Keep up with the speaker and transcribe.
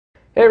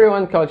Hey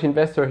everyone, Couch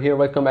Investor here.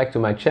 Welcome back to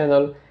my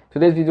channel.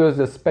 Today's video is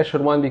a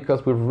special one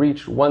because we've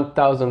reached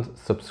 1,000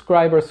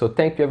 subscribers. So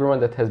thank you everyone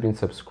that has been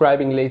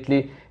subscribing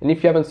lately. And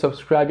if you haven't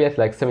subscribed yet,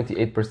 like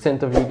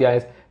 78% of you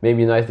guys,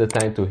 maybe now is the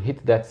time to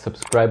hit that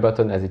subscribe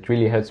button as it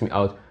really helps me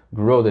out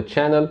grow the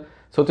channel.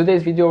 So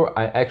today's video,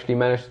 I actually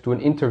managed to do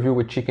an interview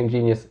with Chicken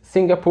Genius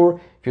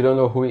Singapore. If you don't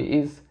know who he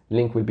is,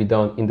 link will be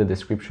down in the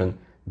description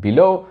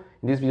below.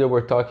 In this video,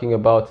 we're talking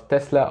about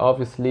Tesla,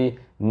 obviously,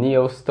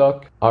 NIO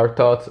stock, our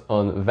thoughts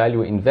on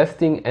value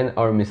investing, and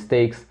our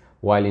mistakes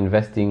while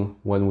investing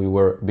when we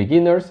were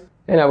beginners.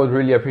 And I would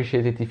really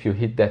appreciate it if you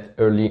hit that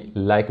early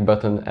like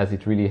button, as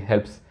it really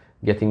helps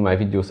getting my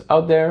videos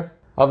out there.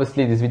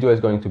 Obviously, this video is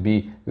going to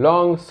be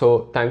long,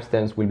 so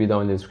timestamps will be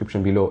down in the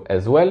description below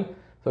as well.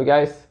 So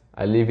guys,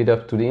 I'll leave it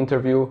up to the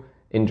interview.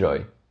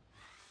 Enjoy.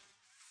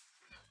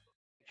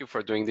 Thank you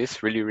for doing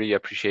this. Really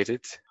appreciate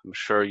it. I'm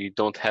sure you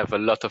don't have a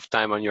lot of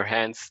time on your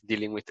hands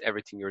dealing with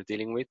everything you're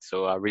dealing with,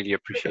 so I really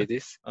appreciate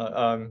this.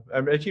 I'm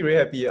actually really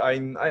happy.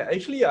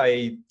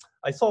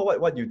 I saw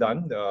what you've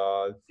done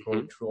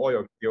through all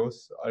your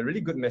videos. A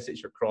really good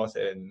message across,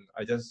 and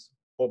I just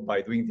hope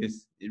by doing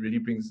this, it really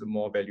brings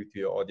more value to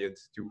your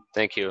audience too.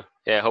 Thank you.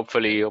 Yeah,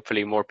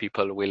 hopefully more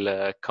people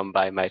will come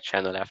by my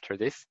channel after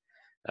this.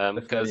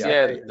 Because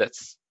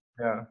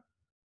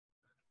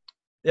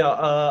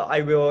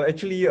I will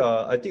actually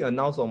I think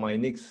announce on my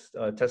next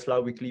Tesla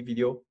weekly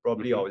video.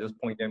 Probably I'll just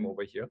point them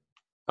over here.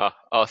 Oh,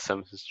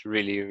 awesome! It's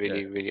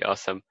really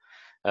awesome.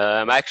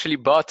 I actually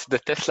bought the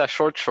Tesla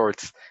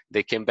shorts.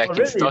 They came back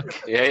in stock.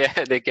 Yeah,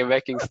 they came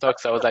back in stock.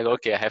 So I was like,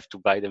 okay, I have to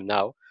buy them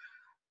now.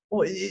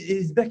 Oh, it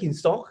is back in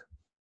stock?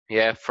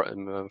 Yeah,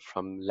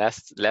 from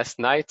last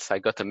night, I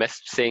got a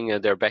message saying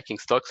they're back in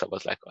stock. So I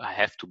was like, I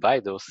have to buy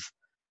those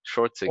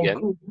shorts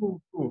again.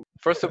 Oh, cool.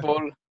 First of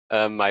all,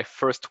 my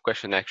first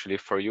question actually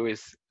for you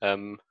is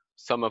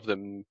some of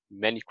the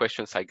many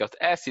questions I got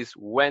asked is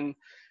when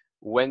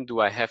do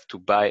I have to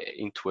buy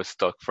into a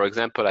stock? For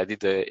example, I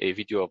did a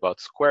video about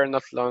Square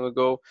not long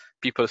ago.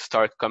 People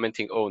start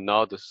commenting, oh,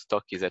 now the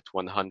stock is at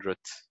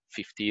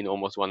 115,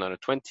 almost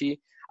 120.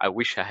 I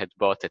wish I had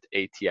bought at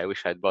 80. I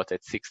wish I had bought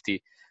at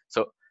 60.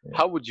 So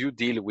how would you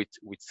deal with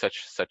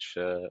such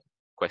a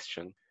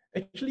question?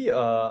 Actually,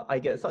 I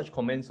get such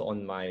comments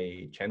on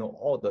my channel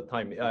all the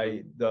time.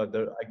 I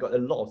got a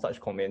lot of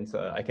such comments.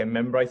 I can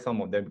memorize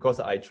some of them because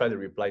I try to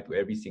reply to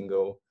every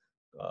single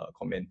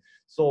comment.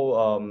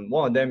 So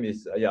one of them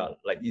is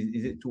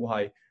is it too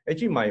high?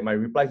 Actually, my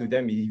reply to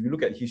them is, if you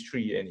look at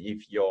history and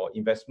if your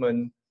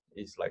investment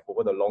is like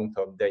over the long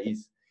term, there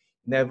is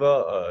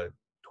never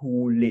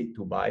too late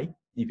to buy.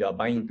 If you are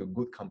buying into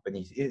good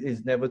companies, it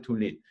is never too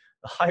late.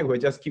 The high will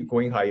just keep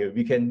going higher.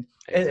 We can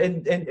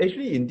and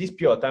actually in this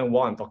period of time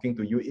while I'm talking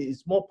to you, it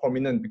is more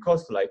prominent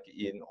because like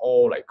in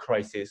all like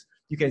crisis,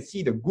 you can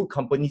see the good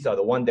companies are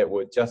the one that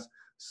will just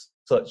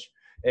surge.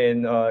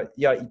 And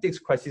it takes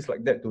crisis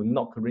like that to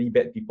knock really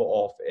bad people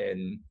off,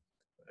 and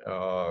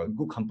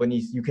good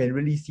companies, you can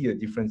really see the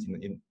difference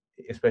in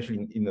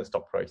especially in the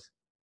stock price.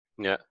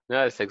 Yeah,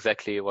 that's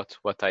exactly what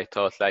I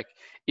thought. Like,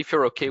 if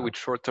you're okay with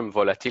short-term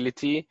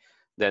volatility,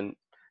 then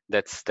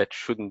that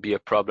shouldn't be a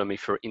problem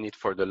if you're in it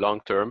for the long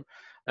term,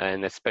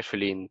 and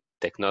especially in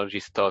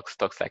technology stocks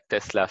like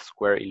Tesla,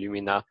 Square,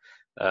 Illumina.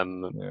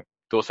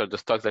 Those are the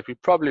stocks that will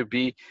probably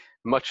be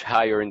much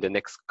higher in the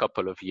next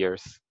couple of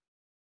years.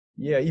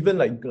 Yeah, even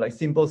like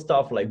simple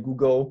stuff like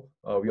Google.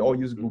 We all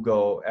use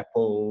Google,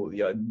 Apple.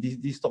 Yeah,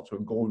 these stocks will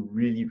go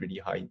really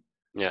high.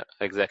 Yeah,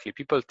 exactly.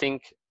 People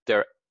think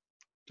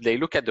they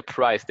look at the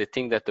price. They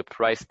think that the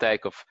price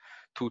tag of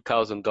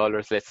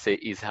 $2,000, let's say,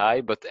 is high,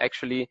 but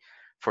actually,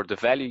 for the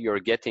value you're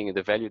getting and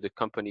the value the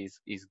company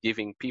is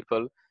giving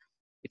people,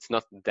 it's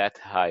not that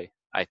high,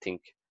 I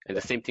think. And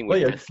the same thing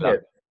with Tesla.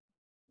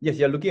 Yes,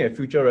 you're looking at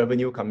future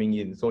revenue coming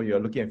in, so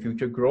you're looking at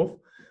future growth.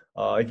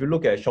 If you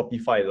look at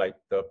Shopify, like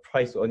the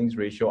price to earnings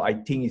ratio, I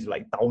think is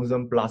like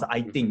 1,000 plus.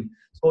 I think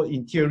so.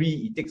 In theory,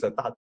 it takes a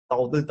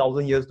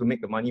thousand years to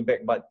make the money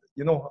back. But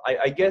you know,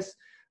 I guess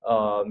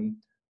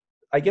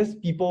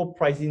people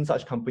price in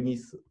such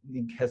companies,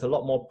 it has a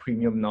lot more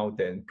premium now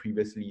than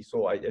previously.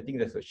 So I think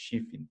there's a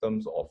shift in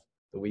terms of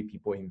the way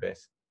people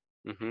invest.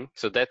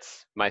 So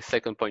that's my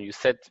second point. You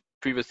said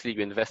previously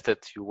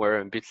you were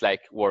a bit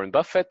like Warren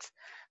Buffett,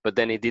 but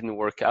then it didn't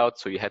work out.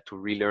 So you had to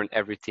relearn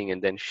everything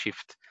and then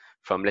shift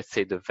from, let's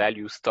say, the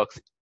value stocks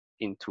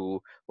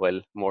into, well,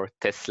 more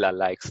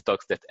Tesla-like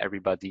stocks that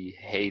everybody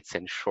hates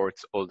and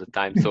shorts all the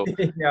time. So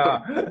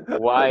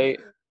why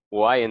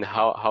and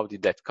how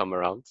did that come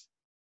around?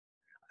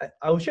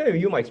 I'll share with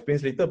you my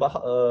experience later, but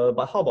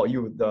how about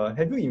you?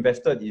 Have you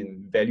invested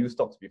in value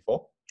stocks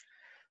before?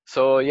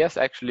 So yes,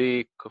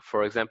 actually,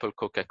 for example,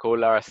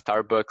 Coca-Cola,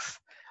 Starbucks,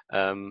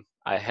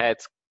 I had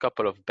a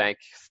couple of bank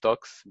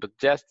stocks, but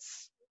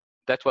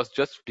that was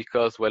just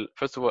because, well,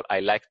 first of all, I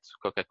liked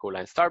Coca-Cola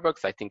and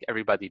Starbucks. I think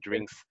everybody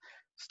drinks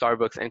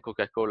Starbucks and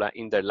Coca-Cola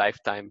in their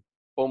lifetime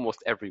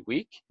almost every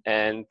week,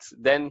 and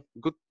then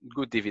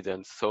good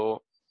dividends.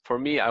 So for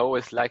me, I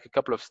always like a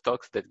couple of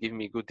stocks that give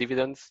me good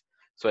dividends.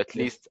 So at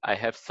least I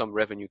have some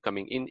revenue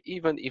coming in,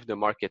 even if the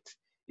market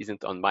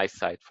isn't on my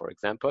side, for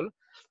example.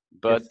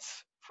 But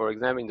for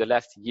example, in the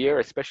last year,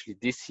 especially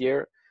this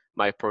year,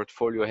 my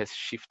portfolio has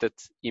shifted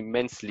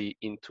immensely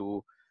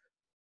into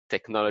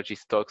technology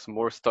stocks,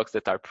 more stocks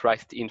that are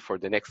priced in for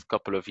the next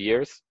couple of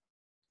years.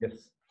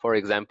 Yes. For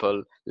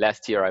example,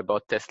 last year I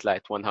bought Tesla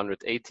at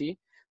 180. It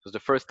was the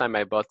first time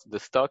I bought the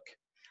stock.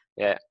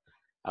 Yeah,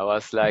 I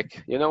was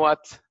like, you know what,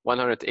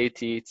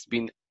 180, it's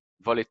been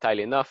volatile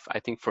enough. I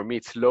think for me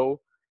it's low,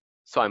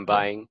 so I'm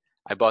buying.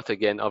 I bought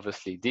again,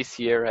 obviously, this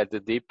year at the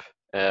dip.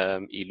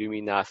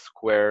 Illumina,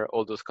 Square,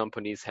 all those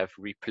companies have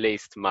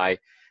replaced my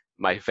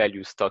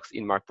value stocks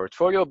in my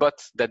portfolio,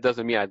 but that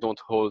doesn't mean I don't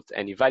hold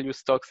any value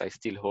stocks. I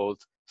still hold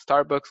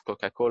Starbucks,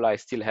 Coca-Cola, I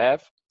still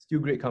have. Still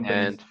great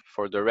companies. And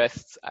for the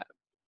rest,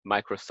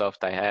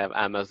 Microsoft, I have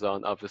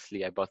Amazon.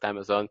 Obviously, I bought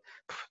Amazon.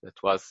 That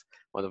was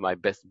one of my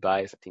best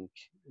buys, I think,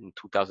 in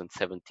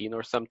 2017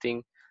 or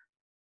something.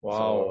 Wow.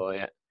 So,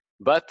 yeah.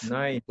 But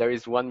nice. There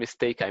is one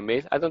mistake I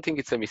made. I don't think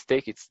it's a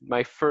mistake. It's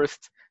my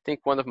first, I think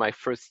one of my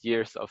first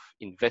years of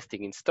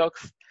investing in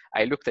stocks.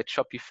 I looked at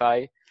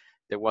Shopify.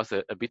 There was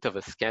a bit of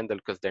a scandal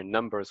because their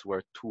numbers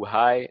were too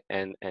high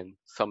and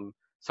some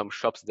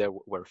shops there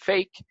were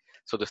fake.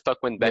 So the stock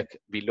went back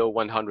below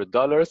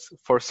 $100.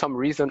 For some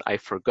reason, I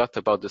forgot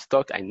about the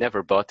stock. I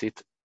never bought it.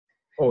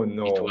 Oh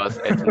no! It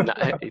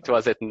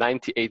was at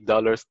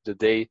 $98 the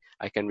day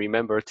I can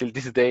remember till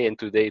this day, and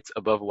today it's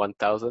above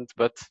 1,000.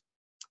 But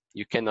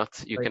you cannot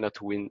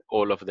win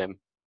all of them.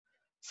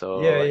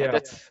 So and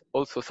that's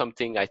also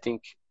something I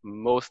think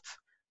most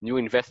new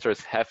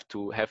investors have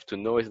to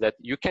know, is that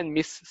you can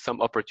miss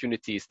some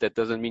opportunities. That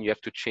doesn't mean you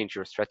have to change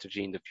your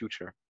strategy in the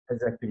future.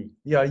 Exactly.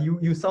 Yeah,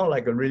 you sound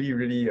like a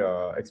really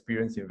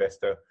experienced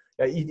investor.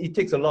 It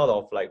takes a lot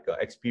of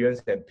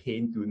experience and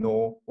pain to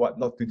know what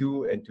not to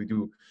do and to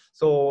do.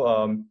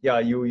 So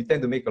you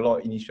tend to make a lot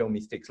of initial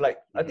mistakes.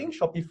 I think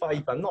Shopify,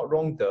 if I'm not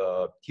wrong,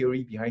 the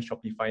theory behind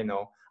Shopify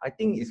now, I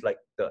think it's like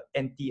the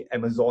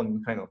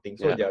anti-Amazon kind of thing.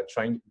 So they are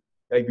trying.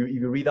 If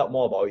you read up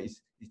more about it,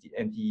 it's the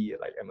anti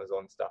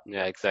Amazon stuff.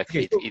 Yeah,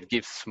 exactly. Okay, it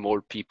gives small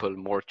people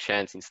more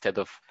chance instead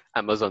of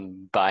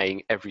Amazon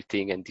buying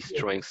everything and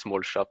destroying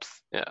small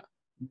shops. Yeah.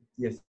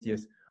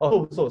 Yes.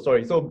 Oh, so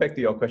sorry. So back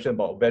to your question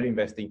about value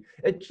investing.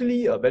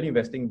 Actually, value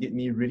investing did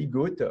me really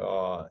good.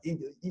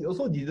 It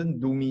also didn't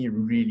do me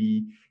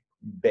really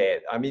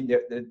bad. I mean,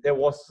 there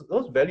was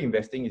those value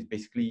investing is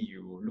basically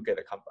you look at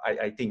the company.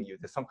 I think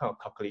there's some kind of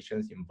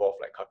calculations involved,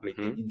 like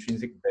calculating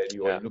intrinsic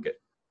value, or you look at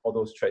all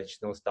those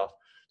traditional stuff.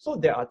 So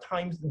there are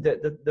times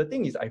that the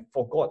thing is, I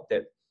forgot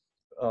that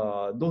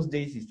those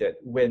days is that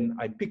when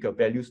I pick a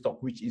value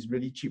stock which is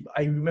really cheap,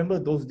 I remember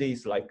those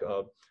days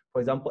for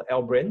example,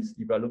 L Brands.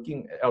 If you are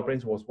looking at L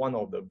Brands, was one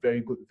of the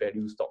very good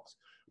value stocks.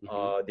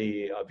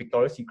 They are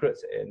Victoria's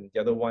Secrets, and the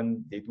other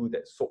one, they do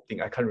that soap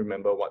thing. I can't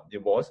remember what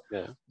it was.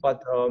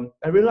 But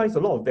I realized a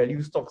lot of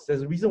value stocks,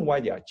 there's a reason why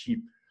they are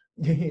cheap.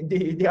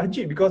 They are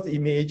cheap because it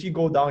may actually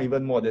go down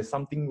even more. There's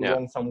something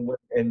wrong somewhere,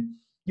 and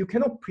you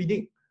cannot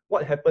predict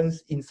what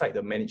happens inside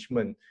the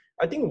management.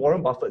 I think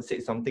Warren Buffett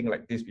said something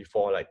like this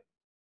before, like,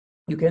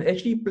 you can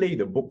actually play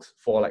the books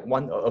for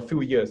a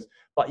few years,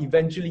 but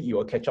eventually it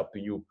will catch up to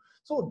you.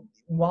 So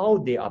while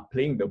they are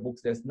playing the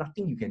books, there's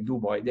nothing you can do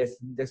about it.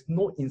 There's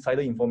no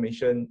insider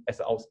information. As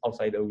an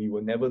outsider, we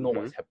will never know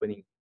what's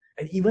happening.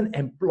 And even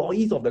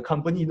employees of the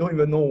company don't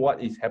even know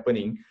what is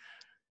happening.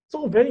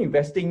 So value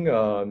investing,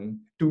 to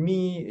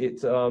me,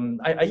 it's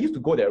I used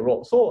to go that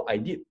route. So I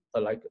did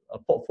a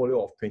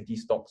portfolio of 20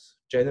 stocks.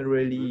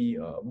 Generally,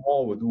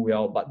 more will do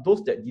well, but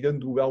those that didn't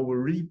do well will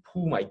really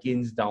pull my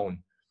gains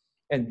down.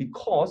 And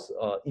because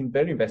in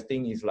value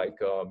investing is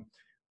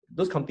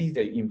those companies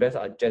that you invest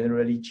are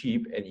generally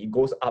cheap, and it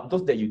goes up.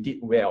 Those that you did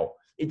well,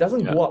 it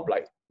doesn't go up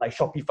like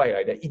Shopify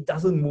like that. It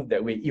doesn't move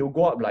that way. It will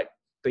go up like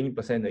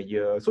 20% a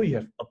year. So you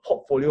have a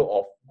portfolio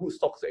of good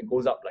stocks that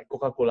goes up, like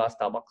Coca-Cola,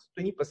 Starbucks,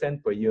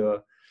 20% per year.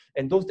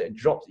 And those that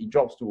drops, it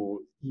drops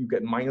to, you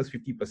get minus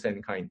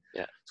 50% kind.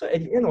 So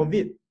at the end of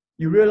it,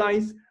 you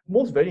realize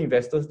most value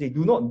investors, they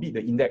do not beat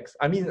the index.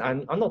 I mean,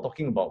 I'm not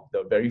talking about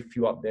the very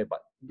few up there,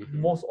 but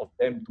most of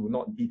them do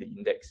not beat the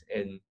index.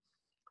 And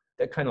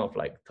that kind of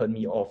turned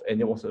me off.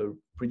 And it was a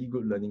pretty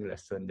good learning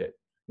lesson that,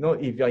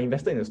 if you're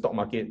invested in the stock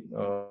market,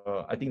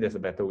 I think there's a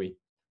better way.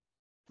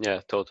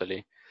 Yeah,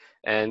 totally.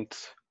 And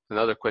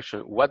another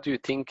question, what do you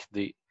think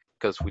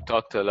because we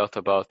talked a lot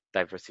about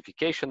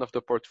diversification of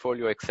the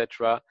portfolio,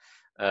 etc.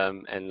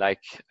 And I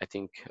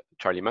think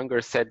Charlie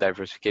Munger said,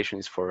 diversification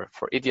is for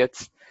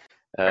idiots.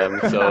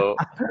 So,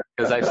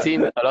 because I've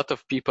seen a lot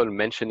of people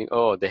mentioning,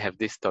 oh, they have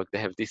this stock,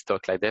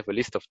 like they have a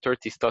list of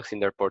 30 stocks in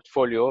their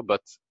portfolio,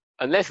 but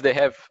unless they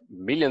have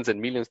millions and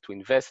millions to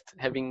invest,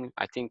 having,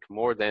 I think,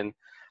 more than,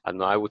 I don't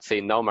know, I would say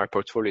now my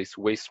portfolio is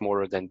way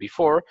smaller than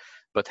before,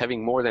 but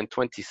having more than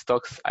 20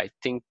 stocks, I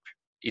think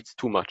it's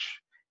too much.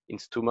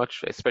 It's too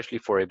much, especially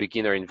for a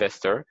beginner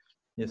investor.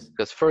 Yes.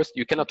 Because first,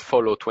 you cannot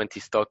follow 20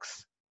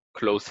 stocks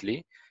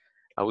closely.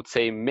 I would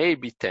say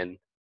maybe 10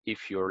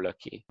 if you're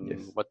lucky.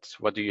 Yes.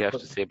 What do you have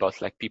to say about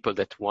people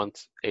that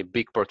want a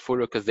big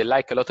portfolio because they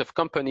like a lot of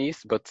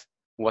companies, but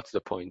what's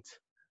the point?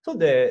 So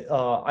there,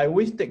 I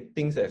always take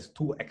things as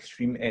two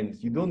extreme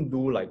ends. You don't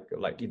do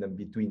like in the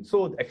between.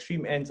 So the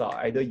extreme ends are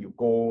either you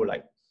go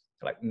like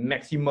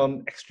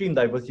maximum extreme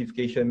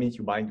diversification means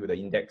you buy into the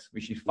index,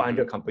 which is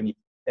 500 companies.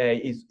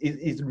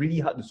 It's really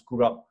hard to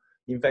screw up.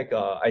 In fact,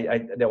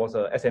 there was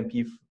a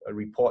S&P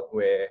report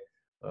where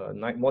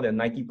more than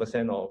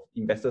 90% of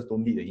investors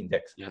don't beat the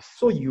index. Yes.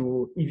 So if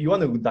you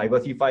want to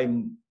diversify,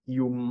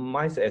 you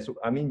might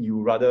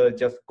you rather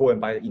just go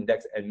and buy the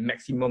index and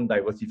maximum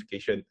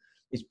diversification.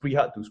 It's pretty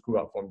hard to screw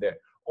up from there.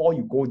 Or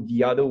you go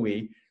the other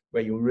way,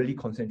 where you really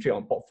concentrate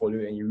on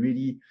portfolio and you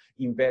really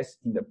invest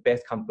in the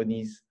best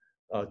companies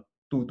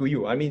to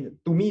you. I mean,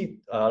 to me,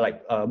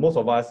 most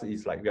of us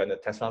is like we are in the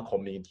Tesla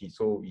community,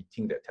 so we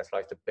think that Tesla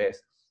is the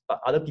best. But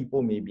other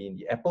people may be in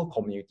the Apple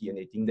community and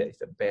they think that it's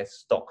the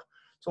best stock.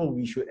 So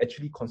we should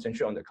actually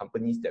concentrate on the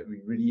companies that we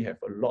really have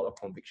a lot of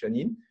conviction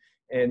in.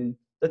 And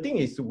the thing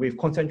is, with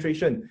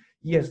concentration,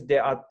 yes,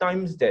 there are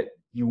times that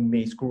you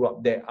may screw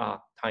up. There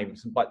are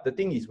times. But the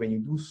thing is, when you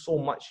do so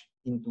much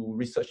into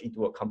research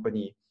into a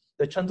company,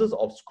 the chances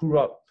of screw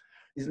up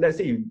is, let's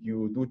say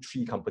you do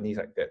 3 companies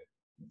like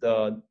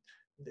that.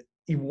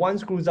 If one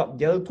screws up,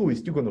 the other 2 is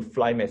still going to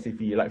fly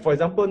massively. Like, for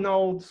example,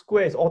 now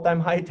Square is all-time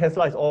high,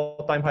 Tesla is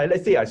all-time high.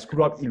 Let's say I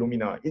screw up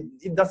Illumina.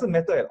 It doesn't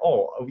matter at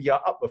all. We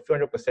are up a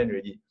 300%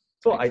 already.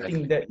 So exactly. I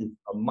think that is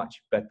a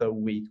much better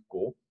way to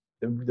go.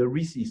 The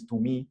risk is, to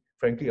me,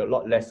 frankly, a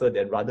lot lesser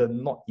than rather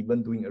not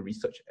even doing a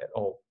research at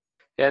all.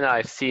 Yeah, no,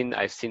 I've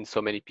seen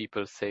so many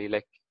people say,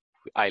 like,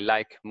 I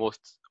like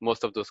most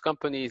of those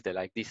companies. They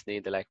like Disney,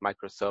 they like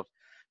Microsoft.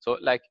 So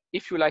like,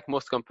 if you like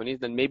most companies,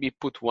 then maybe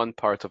put one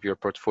part of your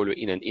portfolio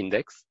in an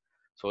index,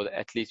 so that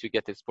at least you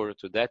get exposure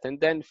to that, and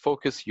then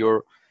focus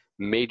your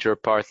major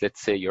part,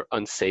 let's say your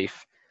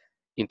unsafe,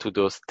 into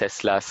those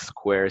Tesla,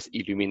 Squares,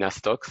 Illumina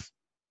stocks.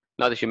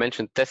 Now that you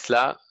mentioned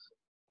Tesla,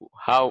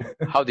 how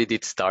did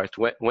it start?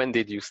 When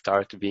did you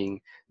start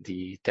being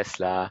the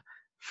Tesla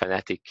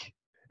fanatic?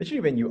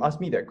 Actually, when you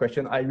asked me that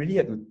question, I really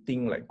had to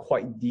think like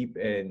quite deep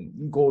and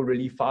go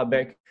really far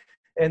back.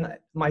 And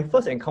my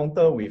first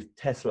encounter with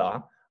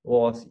Tesla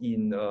was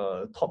in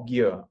Top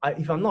Gear.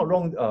 If I'm not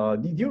wrong,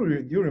 do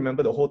you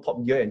remember the whole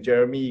Top Gear and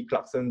Jeremy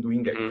Clarkson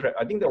doing that crap?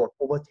 I think that was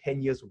over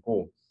 10 years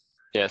ago.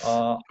 Yes,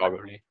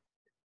 probably.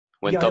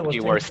 When Top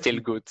Gear were still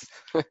good.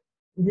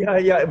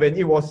 Yeah, when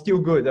it was still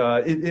good.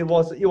 It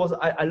was.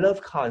 I love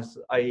cars.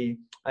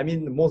 I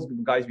mean, most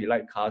guys, we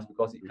like cars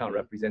because it kind of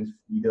represents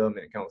freedom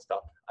and kind of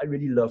stuff. I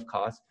really love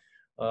cars.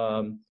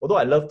 Although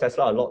I love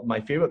Tesla a lot,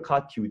 my favorite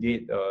car to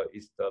date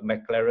is the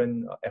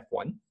McLaren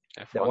F1.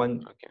 That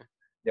one, okay.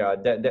 Yeah,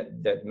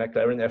 that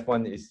McLaren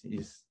F1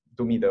 is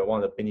to me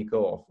one of the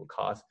pinnacle of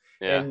cars.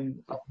 Yeah. And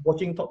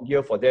watching Top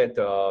Gear for that,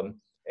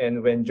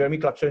 and when Jeremy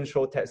Clarkson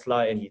showed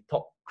Tesla and he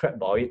talked crap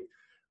about it,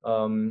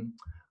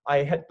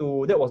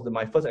 that was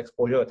my first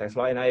exposure to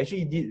Tesla, and I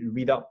actually did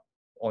read up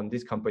on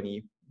this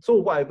company. So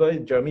whatever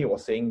Jeremy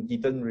was saying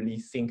didn't really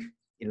sync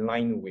in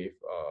line with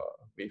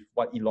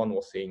what Elon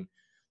was saying.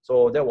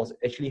 So that was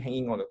actually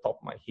hanging on the top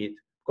of my head,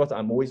 because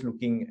I'm always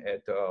looking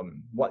at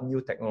what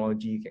new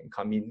technology can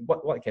come in,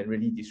 what can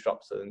really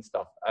disrupt certain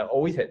stuff. I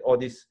always had all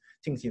these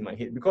things in my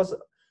head, because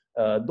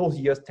those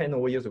years, 10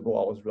 over years ago,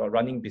 I was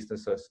running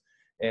businesses.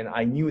 And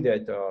I knew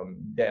that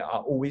there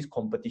are always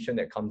competition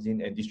that comes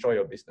in and destroy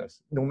your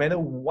business. No matter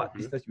what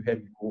business you have,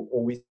 you will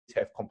always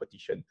have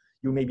competition.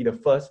 You may be the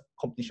first,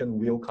 competition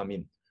will come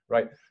in,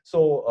 right?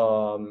 So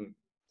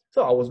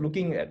I was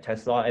looking at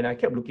Tesla and I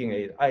kept looking at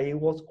it. I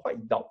was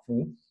quite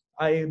doubtful.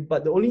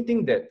 But the only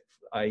thing that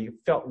I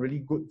felt really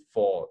good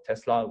for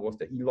Tesla was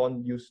that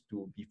Elon used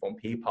to be from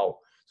PayPal.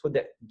 So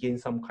that gained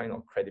some kind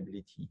of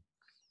credibility.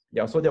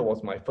 Yeah, so that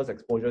was my first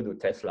exposure to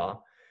Tesla.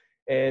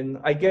 And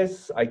I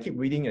guess I keep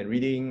reading and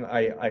reading.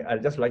 I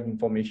just like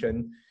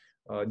information.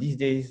 These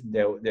days,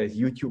 there's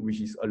YouTube, which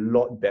is a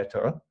lot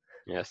better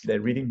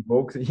than reading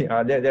books.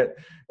 Yeah,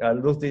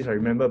 those days I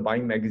remember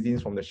buying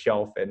magazines from the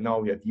shelf, and now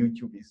we have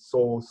YouTube. Is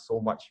so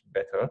much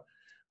better.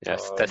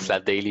 Yes, Tesla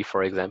Daily,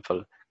 for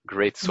example,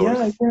 great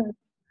source.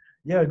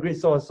 Yeah, great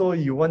source. So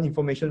you want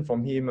information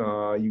from him,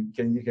 you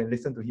can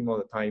listen to him all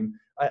the time.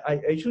 I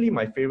actually,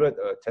 my favorite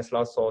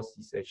Tesla source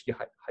is actually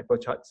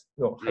Hyperchange.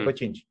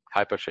 Hyperchange,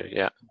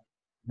 yeah.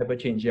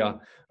 Hyperchange, yeah.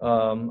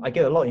 I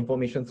get a lot of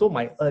information. So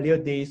my earlier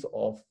days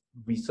of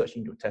research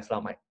into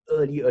Tesla, my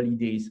early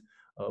days,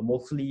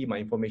 mostly my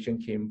information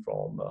came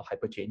from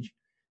Hyperchange.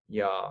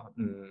 Yeah,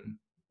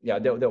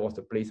 that was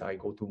the place I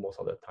go to most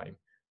of the time.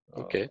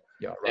 Okay.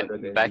 Yeah.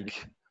 And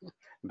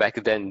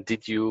back then,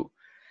 did you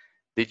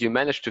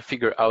manage to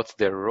figure out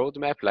their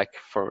roadmap? Like,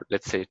 for,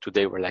 let's say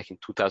today we're like in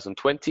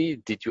 2020.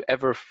 Did you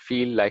ever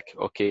feel like,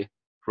 okay,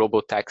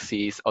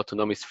 robo-taxis,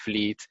 autonomous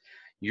fleet,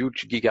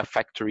 huge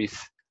gigafactories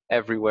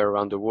everywhere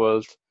around the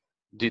world?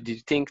 Did you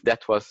think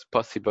that was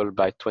possible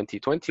by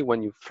 2020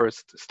 when you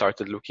first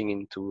started looking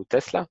into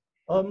Tesla?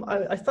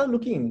 I started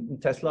looking in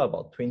Tesla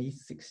about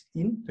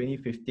 2016,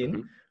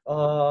 2015.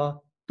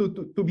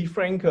 To be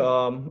frank,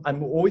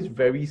 I'm always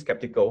very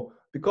skeptical,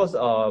 because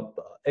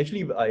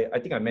actually I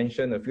think I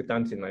mentioned a few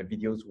times in my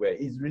videos where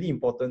it's really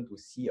important to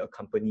see a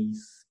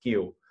company's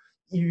scale.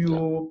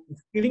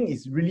 scaling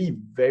is really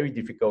very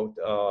difficult.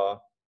 I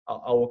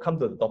will come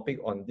to the topic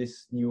on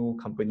this new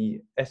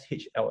company,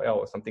 SHLL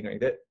or something like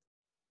that,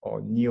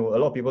 or Neo. A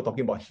lot of people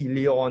talking about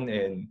Helion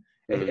and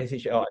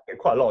SHL. I get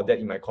quite a lot of that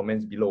in my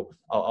comments below.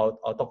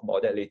 I'll talk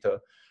about that later.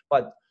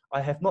 But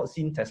I have not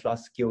seen Tesla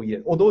scale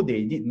yet. Although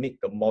they did make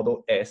the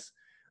Model S,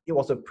 it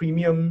was a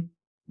premium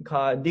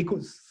car. They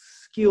could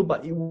scale,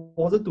 but it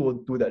wasn't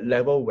to that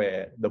level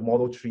where the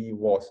Model 3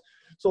 was.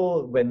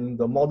 So when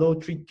the Model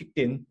 3 kicked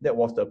in, that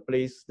was the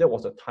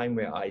time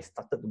where I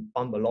started to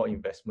pump a lot of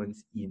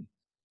investments in,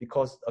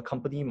 because a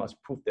company must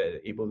prove that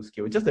they're able to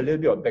scale. Just a little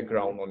bit of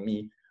background on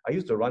me. I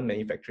used to run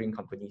manufacturing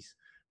companies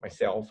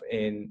myself,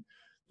 and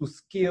to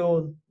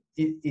scale,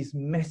 it is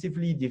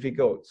massively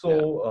difficult.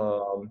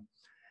 So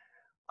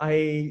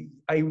I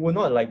will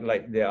not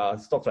like there are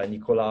stocks like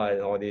Nikola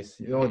and all this.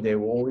 There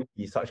will always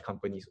be such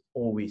companies,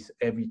 always,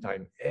 every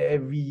time,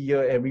 every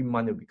year, every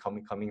month will be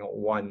coming out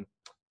one.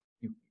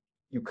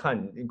 You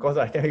can't, because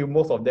I tell you,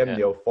 most of them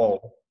they'll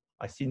fall.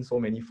 I've seen so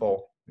many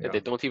fall. They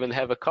don't even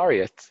have a car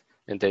yet,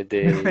 and they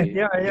they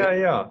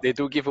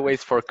do giveaways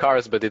for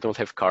cars, but they don't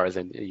have cars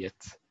yet.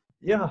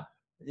 Yeah,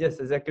 yes,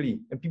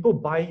 exactly. And people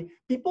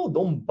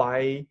don't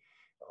buy.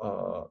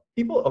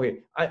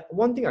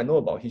 One thing I know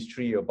about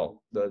history, about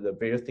the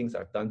various things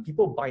I've done,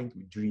 people buy into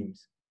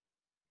dreams.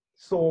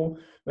 So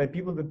when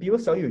people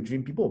sell you a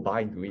dream, people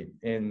buy into it.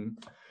 And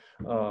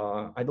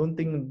I don't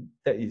think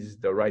that is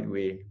the right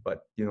way,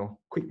 but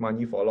quick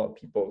money for a lot of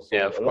people. So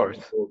of course. Lot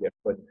of people get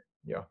burned.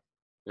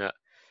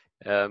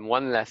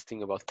 One last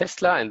thing about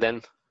Tesla, and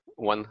then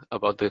one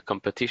about the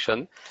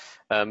competition.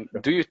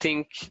 Do you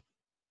think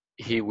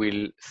he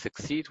will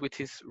succeed with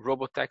his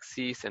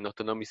robotaxis and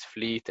autonomous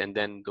fleet, and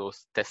then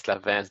those Tesla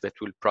vans that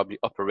will probably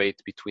operate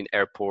between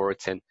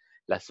airports and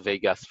Las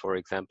Vegas, for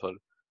example?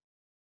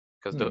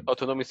 Because the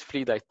autonomous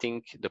fleet, I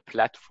think the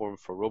platform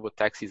for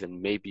robotaxis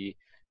and maybe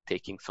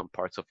taking some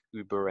parts of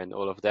Uber and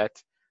all of that,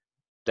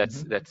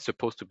 that's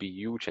supposed to be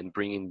huge and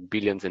bring in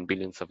billions and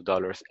billions of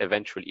dollars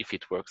eventually if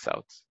it works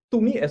out. To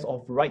me, as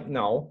of right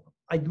now,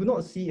 I do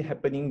not see it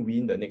happening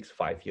within the next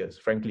 5 years,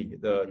 frankly.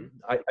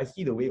 I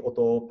see the way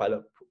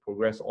autopilot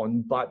progress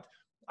on, but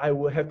I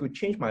will have to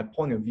change my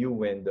point of view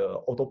when the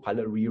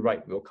autopilot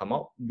rewrite will come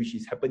out, which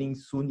is happening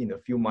soon in a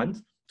few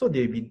months. So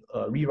they've been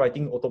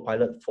rewriting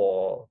autopilot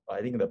for,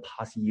 I think, the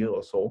past year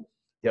or so.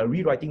 They are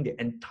rewriting the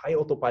entire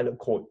autopilot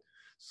code.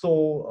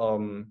 So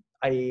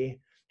I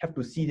have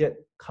to see that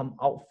come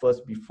out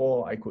first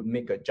before I could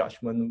make a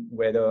judgment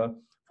whether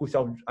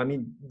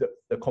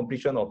the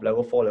completion of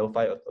level 4, level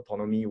 5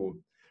 autonomy will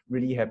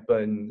really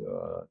happen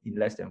in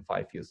less than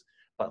 5 years.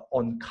 But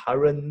on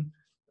current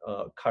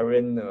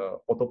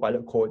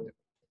autopilot code,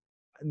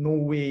 no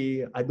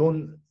way.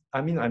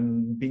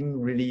 I'm being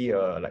really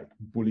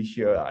bullish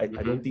here. I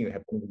don't think it will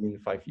happen within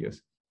 5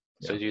 years.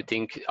 So do you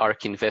think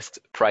ARK Invest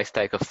price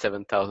tag of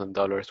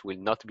 $7,000 will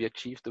not be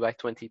achieved by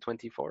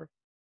 2024?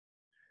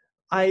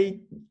 I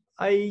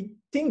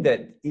think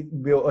that it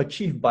will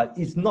achieve, but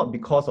it's not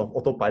because of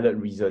autopilot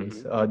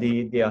reasons.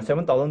 Their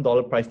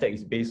 $7,000 price tag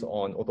is based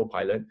on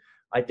autopilot.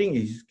 I think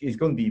it's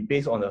going to be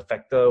based on a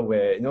factor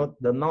where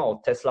the amount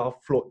of Tesla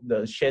float,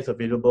 the shares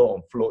available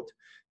on float,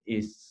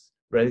 is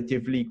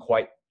relatively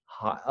quite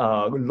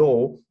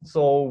low.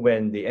 So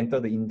when they enter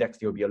the index,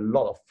 there will be a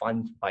lot of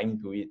funds buying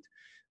into it.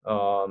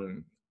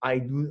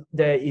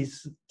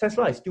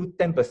 Tesla is still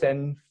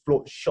 10%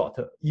 float short.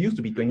 It used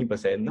to be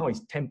 20%, now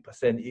it's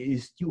 10%. It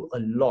is still a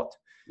lot.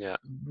 Yeah.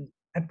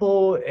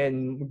 Apple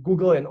and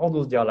Google and all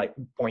those, they are like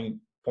point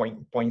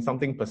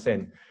something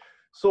percent.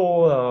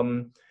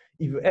 So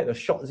if you add the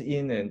shorts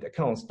in and that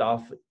kind of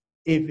stuff,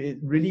 if it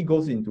really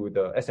goes into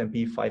the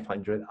S&P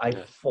 500, I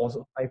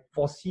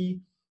foresee,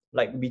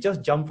 like, we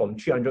just jump from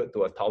 300 to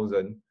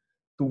 1,000.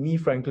 To me,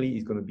 frankly,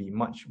 it's going to be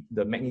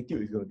the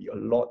magnitude is going to be a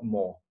lot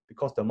more,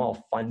 because the amount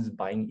of funds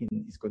buying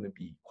in is going to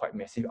be quite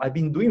massive. I've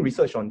been doing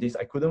research on this.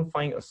 I couldn't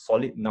find a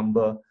solid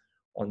number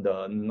on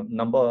the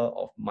number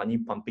of money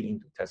pumping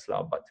into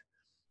Tesla, but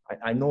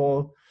I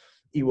know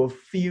it will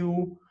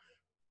feel,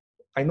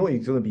 I know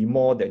it's going to be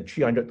more than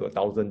 300 to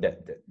 1,000.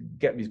 That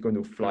gap is going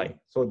to fly.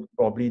 So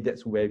probably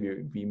that's where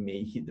we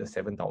may hit the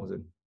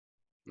 7,000.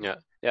 Yeah.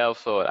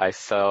 Also, I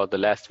saw the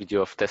last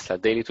video of Tesla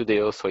Daily today.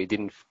 Also, he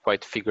didn't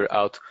quite figure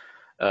out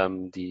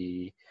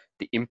the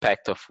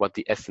impact of what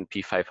the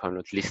S&P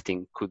 500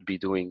 listing could be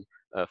doing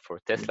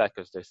for Tesla,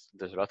 because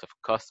there's a lot of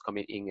costs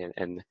coming in,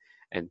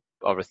 and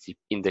obviously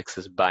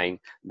indexes buying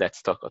that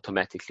stock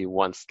automatically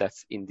once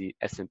that's in the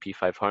S&P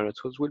 500.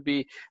 So it will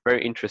be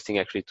very interesting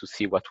actually to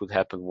see what would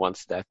happen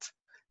once that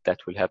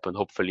will happen,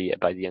 hopefully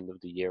by the end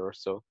of the year or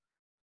so.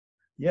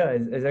 Yeah,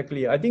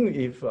 exactly. I think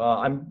if we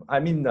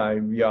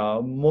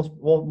are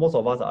most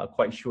of us are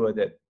quite sure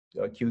that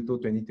Q2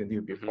 2020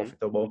 will be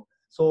profitable.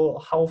 So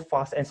how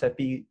fast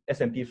S&P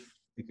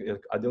they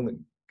are going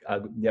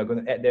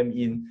to add them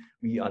in,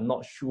 we are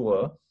not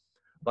sure.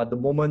 But the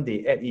moment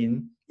they add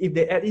in, if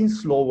they add in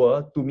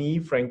slower, to me,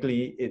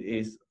 frankly, it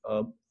is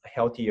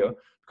healthier.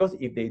 Because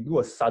if they do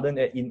a sudden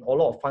add in, a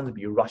lot of funds will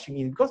be rushing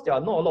in, because there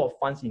are not a lot of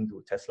funds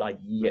into Tesla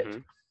yet.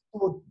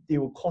 So they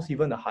will cause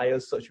even a higher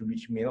surge,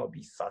 which may not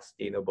be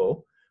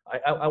sustainable.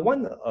 I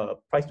want a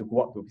price to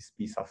go up to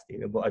be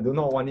sustainable. I do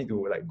not want it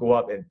to like go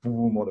up and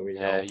boom all the way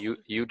down.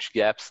 Huge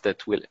gaps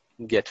that will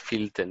get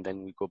filled and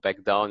then we go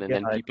back down and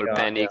then people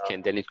panic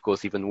and then it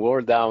goes even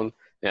more down.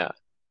 Yeah.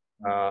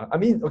 I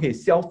mean, okay,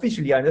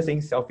 selfishly, I'm just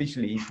saying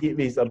selfishly, if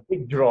it's a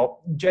big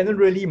drop,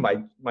 generally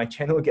my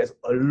channel gets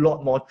a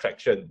lot more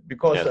traction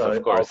because yes,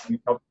 of course.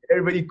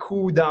 Everybody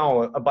cool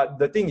down. But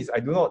the thing is, I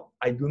do not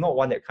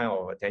want that kind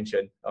of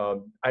attention.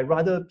 I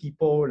rather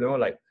people,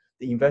 like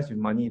they invest with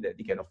money that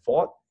they can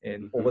afford,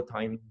 and over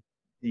time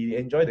they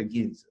enjoy the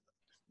gains.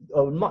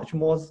 A much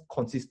more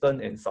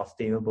consistent and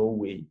sustainable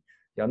way.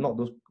 They are not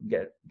those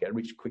get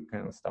rich quick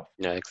kind of stuff.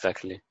 Yeah,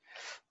 exactly.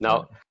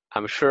 Now,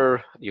 I'm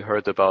sure you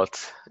heard about,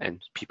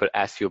 and people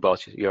ask you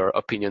about your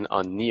opinion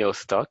on NIO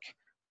stock,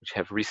 which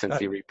have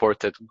recently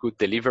reported good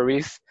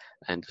deliveries,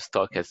 and the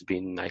stock has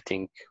been, I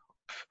think,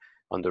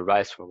 on the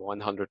rise for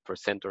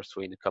 100% or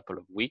so in a couple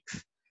of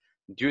weeks.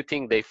 Do you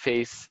think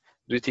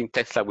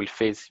Tesla will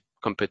face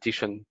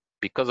competition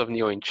because of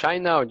NIO in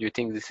China, or do you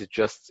think this is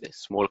just a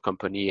small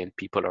company and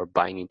people are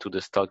buying into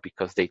the stock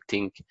because they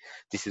think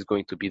this is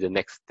going to be the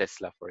next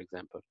Tesla, for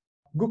example?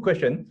 Good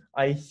question.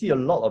 I see a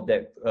lot of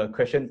that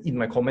question in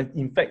my comments.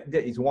 In fact,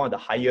 that is one of the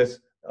highest.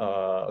 There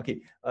are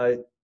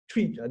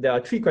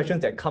three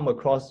questions that come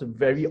across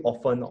very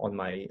often on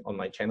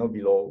my channel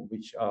below.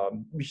 Which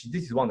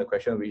this is one of the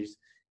questions. Which is,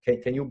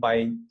 can you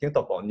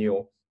talk about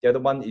NIO? The other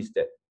one is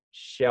that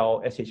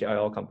Shell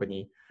SHIL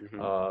company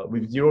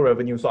with zero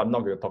revenue. So I'm not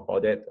going to talk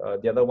about that.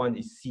 The other one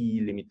is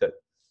CE Limited.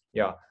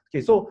 Yeah.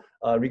 Okay. So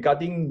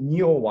regarding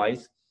NIO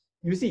wise.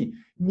 You see,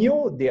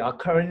 NIO, they are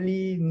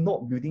currently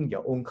not building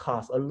their own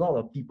cars. A lot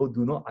of people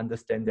do not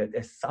understand that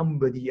there's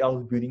somebody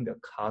else building the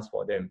cars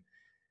for them.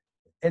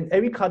 And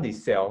every car they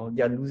sell,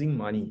 they are losing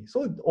money.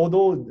 So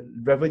although the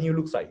revenue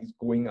looks like it's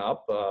going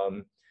up,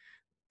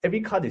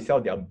 every car they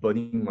sell, they are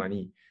burning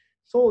money.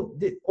 So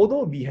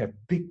although we have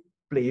big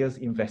players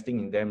investing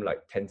in them like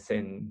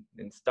Tencent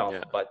and stuff,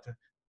 but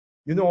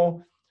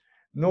no,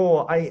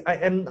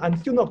 I'm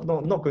still not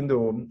going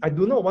to. I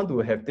do not want to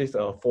have this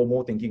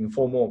FOMO thinking,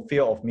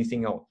 fear of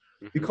missing out,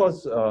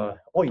 because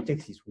all it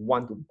takes is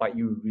one to bite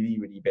you really,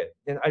 really bad.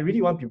 And I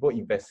really want people to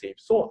invest safe.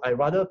 So I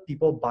rather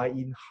people buy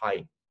in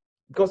high,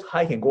 because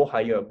high can go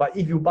higher. But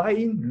if you buy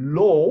in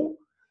low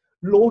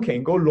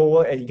can go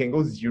lower and it can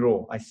go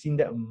zero. I've seen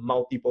that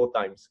multiple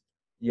times.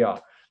 Yeah.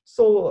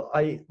 So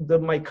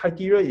my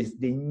criteria is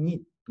they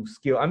need to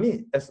scale. I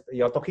mean, as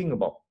you're talking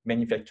about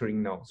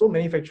manufacturing now. So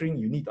manufacturing,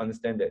 you need to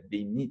understand that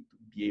they need to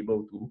be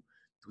able to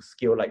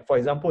scale. Like, for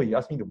example, you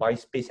ask me to buy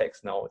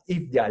SpaceX now.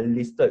 If they are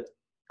listed,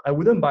 I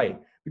wouldn't buy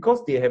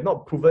because they have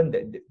not proven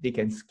that they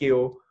can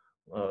scale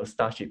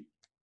Starship.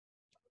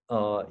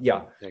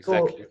 Exactly.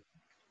 So,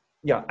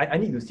 I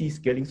need to see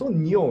scaling. So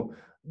NIO,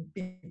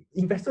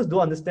 investors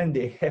don't understand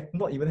they have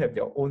not even have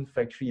their own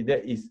factory.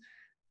 That is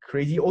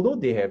crazy. Although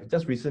they have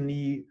just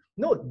recently,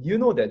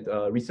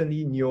 that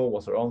recently NIO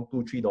was around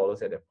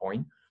 $2-3 at that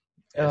point.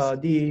 Yes.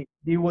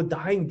 They were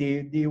dying.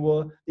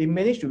 They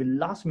managed to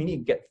last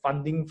minute get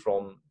funding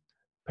from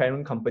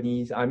parent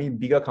companies. I mean,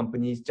 bigger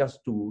companies,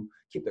 just to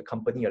keep the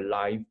company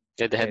alive.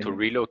 Yeah, they had to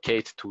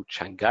relocate to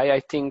Shanghai,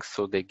 I think,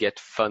 so they get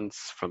funds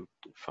from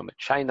a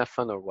China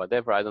fund or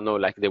whatever. I don't know.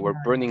 Like they were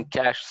burning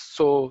cash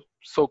so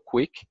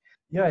quick.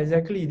 Yeah,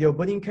 exactly. They were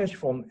burning cash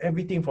from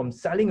everything, from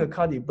selling a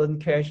car, they burn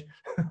cash,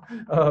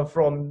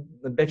 from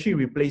the battery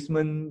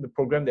replacement, the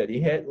program that they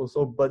had,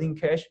 also burning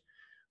cash.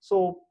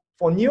 So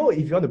for NIO,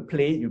 if you want to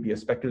play, it'll be a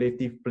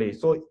speculative play.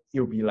 So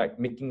you'll be like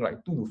making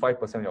like 2 to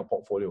 5% of your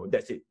portfolio.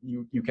 That's it.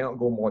 You cannot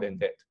go more than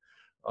that.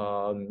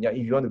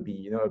 If you want to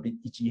be a bit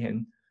itchy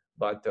hand,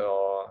 but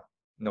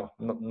no,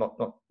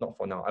 not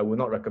for now. I would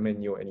not recommend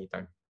NIO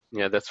anytime.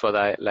 Yeah, that's what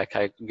I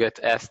get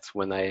asked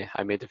when I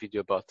made a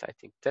video about, I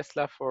think,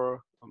 Tesla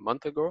for a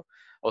month ago.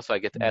 Also, I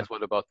get asked,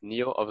 what about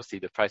NIO? Obviously,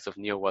 the price of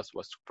NIO was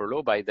super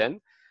low by then.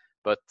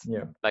 But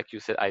like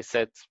you said, I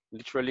said,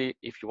 literally,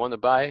 if you want to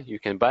buy, you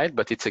can buy it,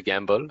 but it's a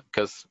gamble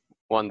because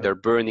one, they're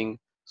burning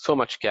so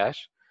much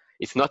cash.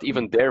 It's not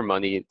even their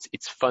money.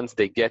 It's funds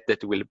they get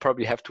that will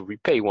probably have to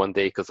repay one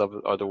day because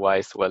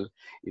otherwise, well,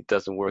 it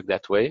doesn't work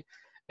that way.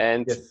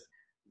 And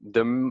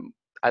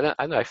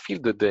I feel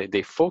that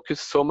they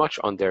focus so much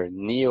on their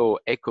NIO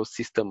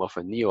ecosystem of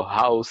a NIO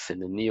house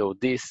and a NIO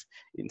this,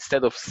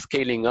 instead of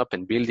scaling up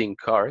and building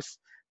cars.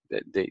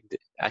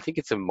 I think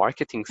it's a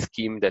marketing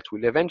scheme that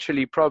will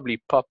eventually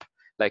probably pop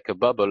like a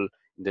bubble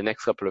in the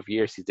next couple of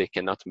years if they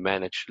cannot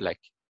manage like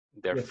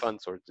their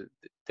funds or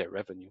their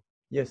revenue.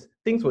 Yes,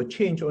 things will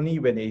change only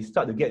when they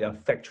start to get their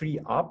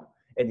factory up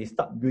and they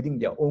start building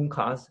their own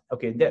cars.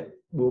 Okay, that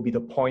will be the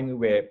point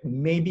where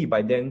maybe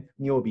by then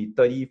NIO will be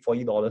 $30,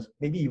 $40,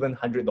 maybe even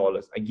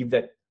 $100. I give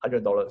that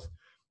 $100.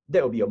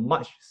 That will be a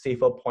much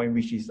safer point,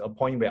 which is a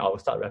point where I will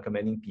start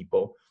recommending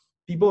people.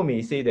 People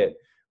may say that,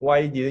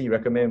 why didn't you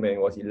recommend when it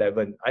was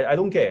 11? I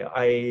don't care.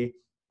 I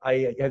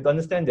have to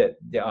understand that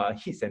there are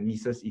hits and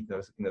misses in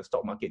the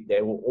stock market.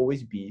 There will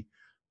always be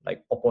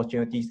like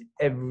opportunities.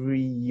 Every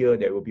year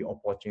there will be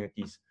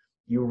opportunities.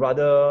 You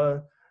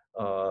rather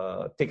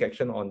take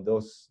action on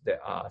those that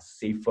are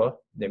safer.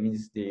 That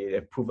means they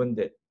have proven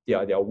that they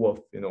are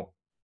worth,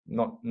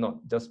 not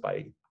just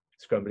by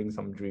scrambling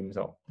some dreams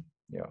out.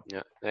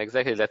 Yeah,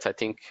 exactly. That's, I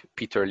think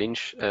Peter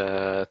Lynch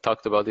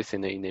talked about this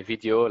in a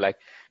video. Like,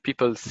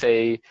 people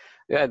say,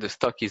 yeah, the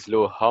stock is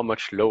low. How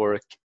much lower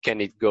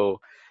can it go?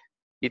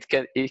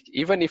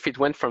 Even if it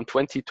went from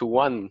 20 to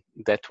 1,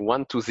 that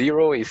 1 to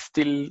 0 is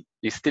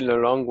still a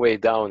long way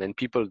down, and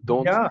people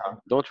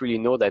don't really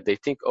know that. They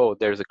think, oh,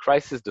 there's a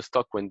crisis, the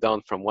stock went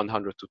down from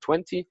 100 to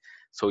 20,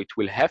 so it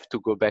will have to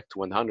go back to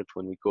 100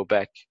 when we go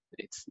back.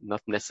 It's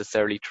not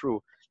necessarily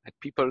true. Like,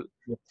 people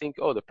think,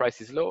 oh, the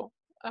price is low,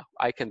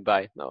 I can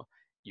buy. No,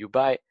 you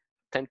buy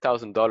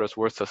 $10,000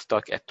 worth of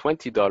stock at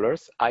 $20.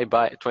 I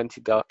buy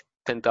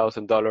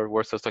 $10,000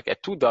 worth of stock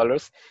at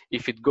 $2.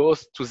 If it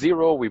goes to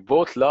 0, we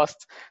both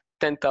lost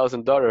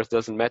 $10,000.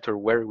 Doesn't matter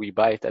where we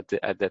buy it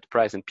at that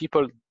price. And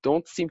people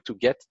don't seem to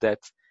get that.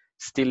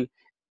 Still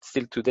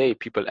today,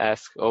 people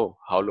ask, oh,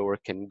 how lower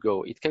can it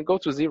go? It can go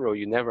to 0.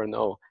 You never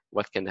know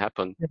what can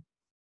happen.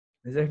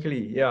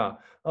 Exactly. Yeah.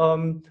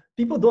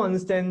 People don't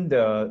understand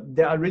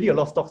there are really a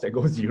lot of stocks that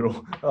go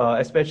 0.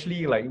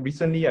 Especially like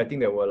recently, I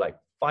think there were like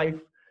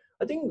 5.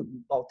 I think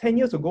about 10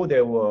 years ago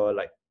there were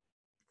like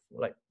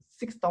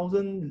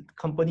 6,000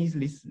 companies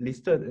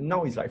listed. And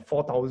now it's like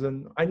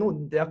 4,000. I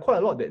know there are quite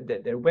a lot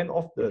that went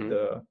off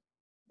the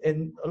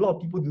and a lot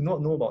of people do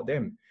not know about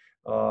them.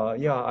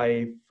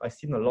 I've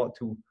seen a lot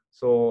too.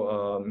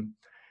 So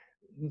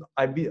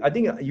I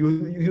think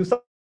you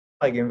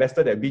like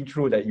investor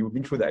that you've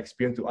been through the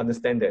experience to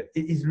understand that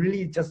it is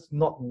really just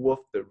not worth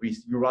the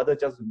risk. You rather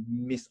just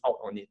miss out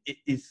on it. It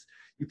is,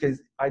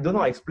 I don't know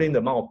how to explain the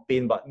amount of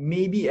pain, but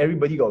maybe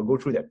everybody got to go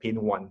through that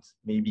pain once,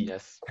 maybe.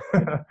 Yes.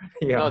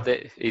 Yeah. No,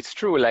 it's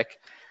true. Like,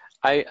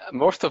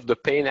 most of the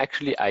pain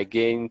actually I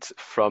gained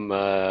from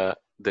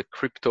the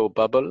crypto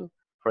bubble,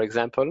 for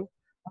example.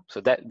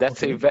 So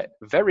that's a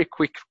very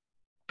quick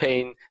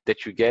pain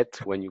that you get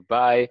when you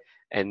buy,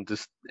 and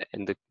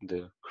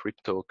the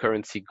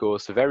cryptocurrency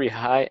goes very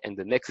high, and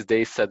the next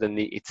day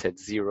suddenly it's at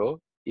 0.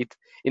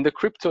 In the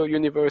crypto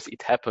universe,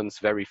 it happens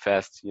very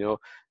fast.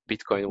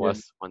 Bitcoin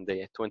was one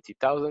day at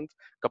 20,000. A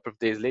couple of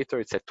days later,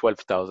 it's at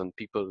 12,000.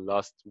 People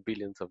lost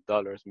billions of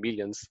dollars,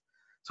 millions.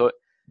 So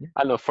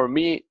I don't know. For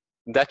me,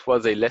 that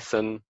was a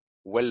lesson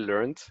well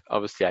learned.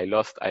 Obviously, I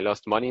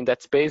lost money in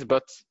that space,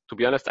 but to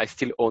be honest, I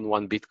still own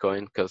one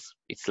Bitcoin because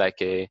it's like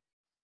a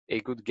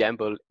good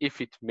gamble. If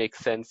it makes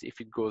sense,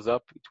 if it goes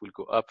up, it will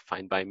go up,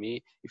 fine by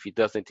me. If it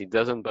doesn't, it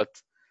doesn't. But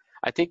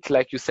I think,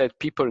 like you said,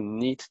 people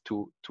need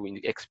to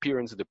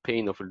experience the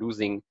pain of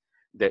losing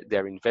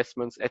their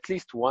investments at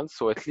least once,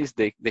 so at least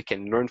they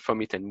can learn from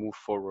it and move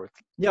forward.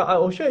 Yeah, I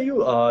will share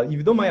you, if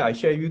you don't mind, I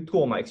share you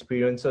 2 of my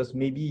experiences.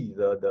 Maybe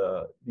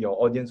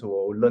your audience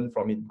will learn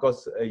from it,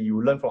 because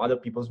you learn from other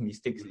people's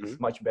mistakes. It's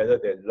much better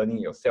than learning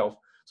yourself.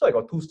 So I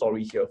got 2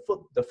 stories here.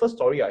 The first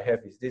story I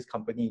have is this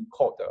company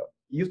called, it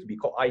used to be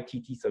called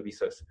ITT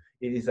Services.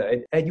 It is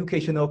an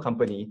educational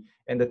company,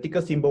 and the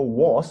ticker symbol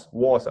was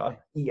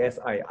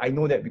ESI. I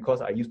know that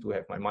because I used to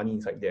have my money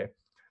inside there.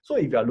 So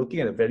if you are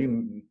looking at a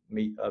value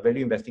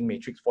investing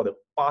matrix for the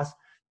past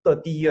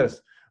 30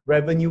 years,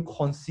 revenue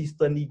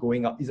consistently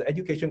going up. It's an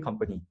education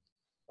company.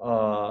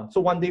 So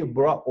one day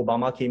Barack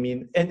Obama came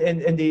in,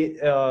 and they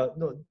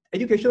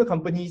educational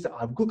companies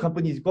are good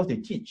companies because they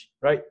teach,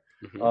 right?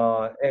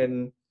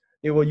 And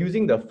they were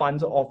using the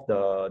funds of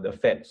the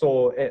Fed,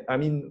 so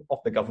of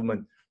the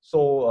government.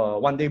 So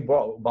one day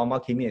Barack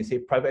Obama came in and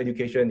said private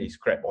education is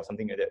crap or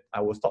something like that. I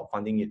will stop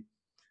funding it.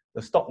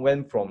 The stock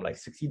went from like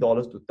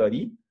 $60 to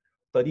 30.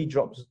 30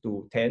 drops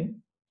to 10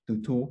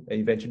 to 2, and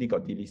eventually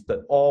got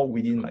delisted, all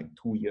within like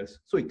 2 years.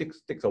 So it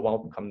takes a while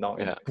to come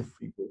down, and poof,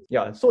 it goes.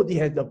 Yeah, so they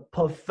had the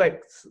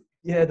perfect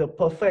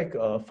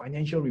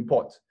financial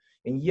report,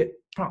 and yet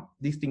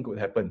this thing could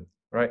happen,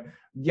 right?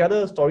 The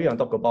other story I'll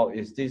talk about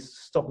is this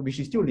stock, which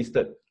is still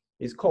listed.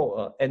 It's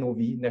called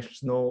NOV,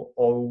 National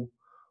Oil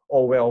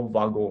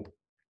Vargo.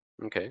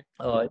 Okay.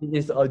 It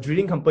is a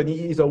drilling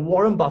company. It is a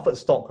Warren Buffett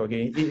stock.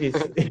 Okay, it is.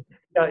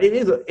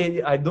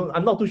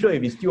 I'm not too sure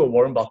if it's still a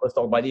Warren Buffett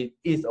stock, but it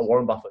is a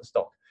Warren Buffett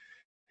stock.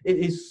 It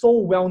is so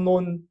well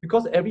known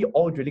because every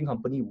oil drilling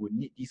company would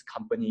need this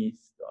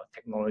company's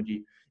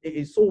technology. It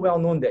is so well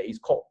known that it's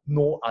called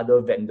no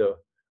other vendor.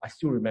 I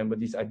still remember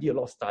this. I did a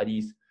lot of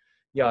studies.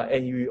 Yeah,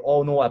 and you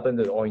all know what happened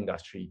to the oil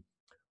industry.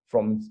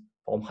 From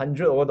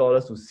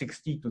 $100 to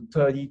 60 to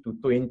 30 to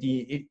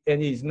 20,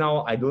 and it is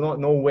now, I do not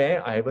know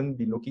where. I haven't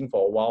been looking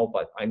for a while,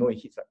 but I know it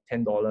hits like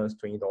 $10,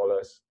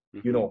 $20.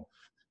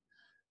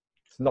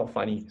 It's not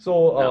funny.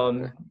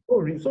 So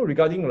so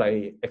regarding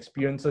like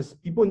experiences,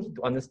 people need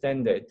to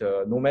understand that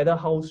no matter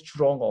how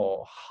strong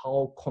or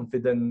how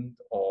confident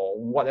or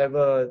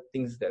whatever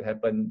things that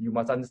happen, you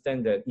must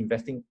understand that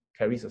investing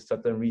carries a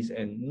certain risk,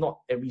 and not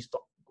every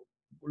stock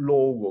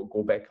low will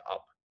go back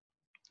up.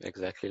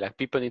 Exactly. Like,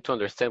 people need to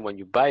understand, when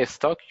you buy a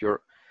stock,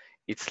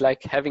 it's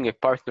like having a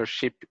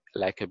partnership,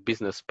 like a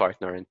business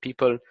partner. And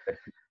people,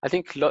 I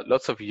think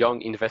lots of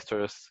young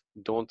investors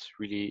don't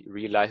really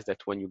realize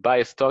that when you buy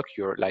a stock,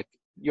 you're like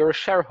you're a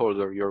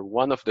shareholder. You're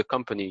one of the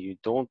company. You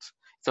don't.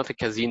 It's not a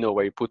casino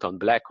where you put on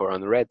black or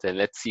on red and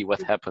let's see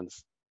what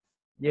happens.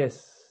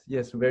 Yes,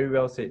 yes, very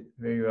well said.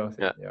 Very well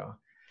said. Yeah.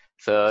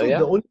 So So yeah.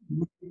 the only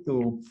way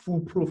to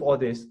foolproof all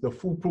this, the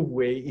foolproof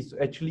way is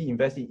to actually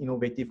invest in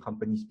innovative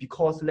companies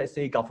because let's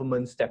say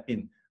government step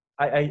in.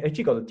 I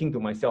actually got to think to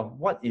myself,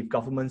 what if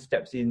government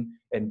steps in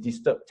and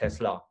disturb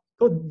Tesla?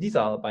 So these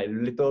are my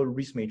little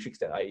risk matrix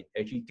that I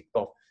actually ticked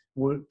off.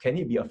 Can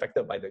it be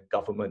affected by the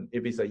government?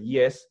 If it's a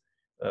yes,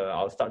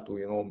 I'll start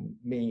to,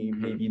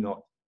 maybe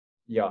not.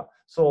 Yeah.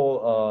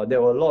 So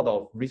there were a lot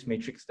of risk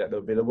matrix that are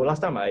available.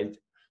 Last time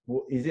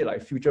is it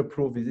like future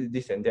proof? Is it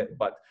this and that?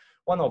 But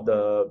one of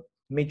the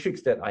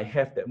matrix that I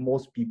have that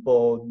most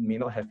people may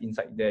not have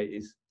insight there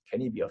is,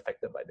 can it be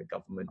affected by the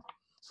government?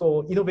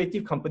 So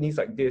innovative companies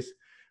like this,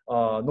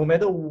 no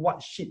matter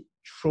what shit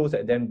throws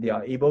at them, they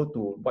are able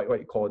to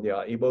they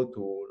are able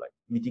to like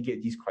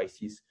mitigate these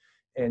crises.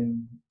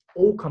 And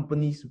all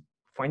companies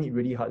find it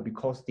really hard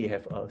because they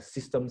have a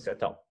system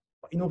set up.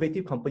 But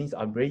innovative companies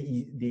are very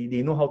easy,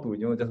 they know how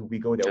to just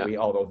wiggle their way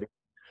out of it.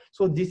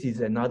 So this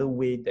is another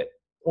way that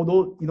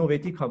although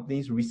innovative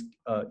companies risk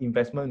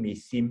investment may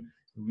seem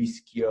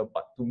riskier,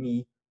 but to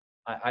me,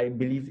 I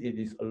believe it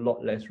is a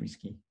lot less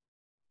risky.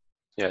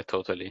 Yeah,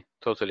 totally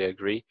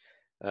agree.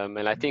 And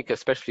I think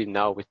especially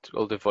now with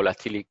all the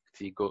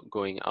volatility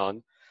going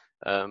on,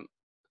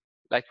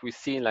 like we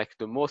see, like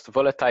the most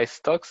volatile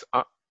stocks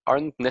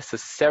aren't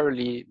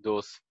necessarily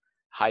those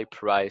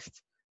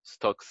high-priced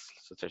stocks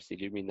such as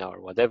Illumina or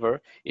whatever.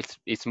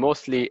 It's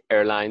mostly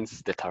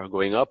airlines that are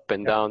going up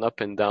and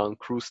down,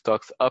 cruise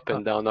stocks up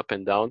and down,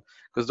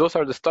 because those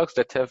are the stocks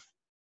that have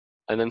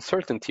an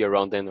uncertainty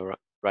around them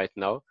right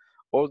now.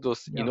 All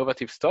those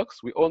innovative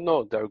stocks, we all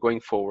know they're going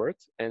forward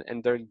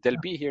and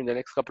they'll be here in the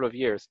next couple of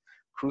years.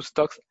 Cruise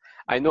stocks,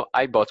 I know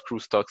I bought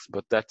cruise stocks,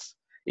 but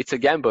it's a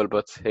gamble,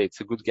 but hey,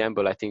 it's a good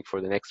gamble, I think,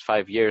 for the next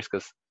 5 years,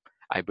 because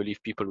I believe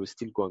people will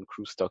still go on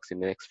cruise stocks in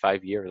the next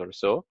 5 years or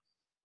so.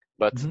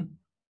 But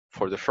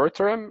for the short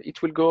term,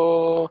 it will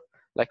go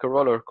like a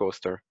roller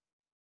coaster.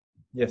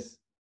 Yes,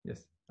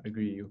 I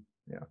agree with you.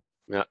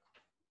 Yeah.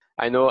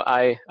 I know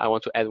I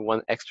want to add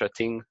one extra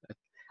thing.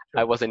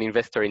 I was an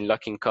investor in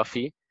Luckin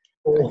Coffee.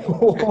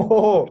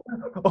 Oh,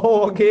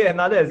 okay.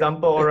 Another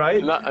example, all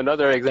right.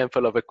 Another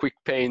example of a quick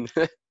pain.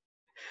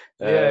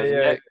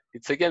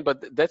 It's again,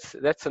 but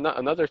that's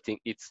another thing.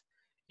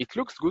 It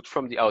looks good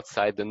from the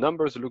outside. The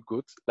numbers look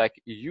good. Like,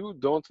 you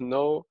don't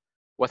know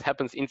what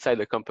happens inside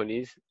the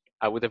companies.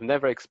 I would have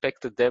never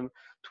expected them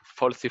to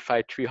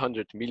falsify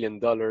 $300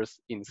 million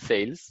in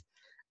sales.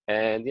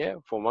 And yeah,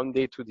 from one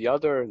day to the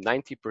other,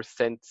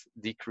 90%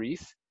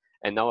 decrease.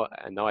 And now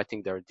I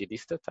think they're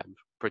delisted. I'm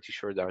pretty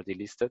sure they're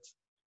delisted.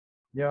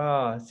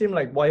 Yeah, same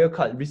like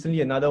Wirecard.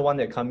 Recently, another one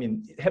that come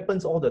in. It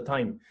happens all the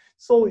time.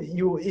 So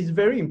it's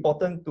very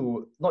important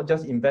to not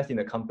just invest in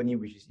a company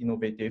which is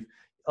innovative.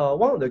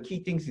 One of the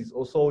key things is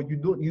also you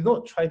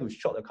don't try to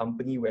short a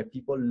company where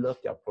people love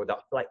their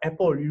product. Like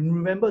Apple, you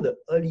remember the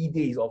early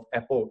days of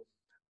Apple,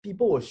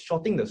 people were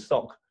shorting the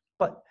stock,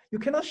 but you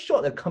cannot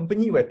short a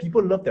company where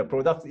people love their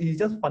products. It is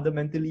just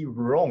fundamentally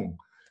wrong.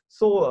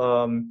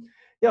 So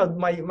yeah,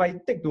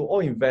 my take to all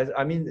invest.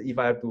 I mean, if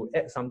I have to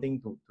add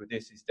something to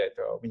this, is that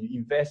when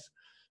you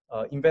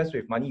invest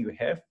with money you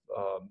have,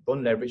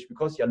 don't leverage,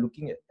 because you're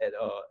looking at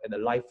a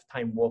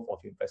lifetime worth of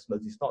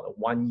investments. It's not a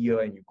 1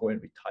 year and you go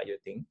and retire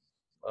thing.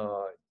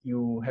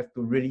 You have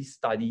to really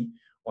study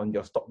on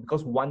your stock,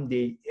 because one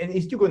day, and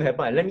it's still going to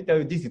happen. And let me tell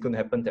you, this is going to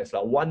happen,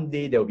 Tesla. One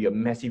day there will be a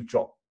massive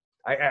drop.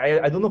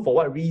 I don't know for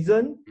what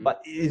reason,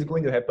 but it is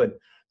going to happen.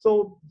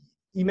 So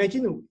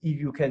imagine if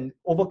you can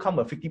overcome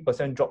a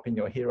 50% drop in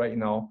your head right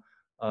now,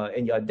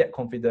 and you are that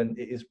confident,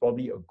 it is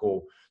probably a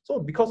goal. So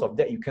because of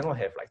that, you cannot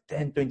have like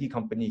 10, 20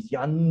 companies.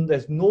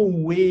 There's no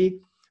way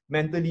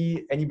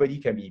mentally anybody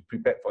can be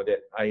prepared for that.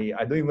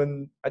 I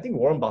think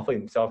Warren Buffett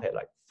himself had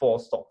like 4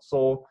 stocks.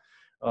 So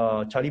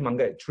Charlie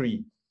Munger had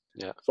 3.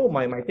 Yeah. So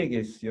my take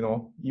is,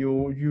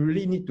 you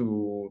really need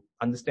to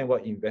understand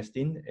what you invest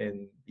in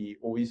and be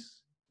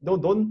always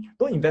don't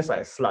invest like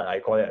a slut. I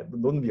call it.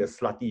 Don't be a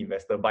slutty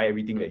investor. Buy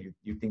everything that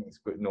you think is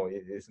good. No,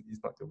 it's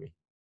not the way.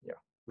 Yeah.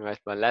 Right.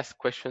 My last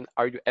question: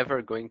 are you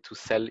ever going to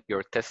sell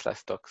your Tesla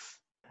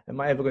stocks?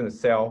 Am I ever going to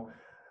sell?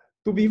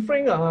 To be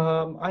frank,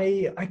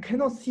 I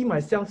cannot see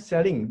myself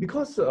selling,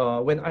 because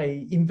when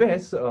I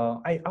invest,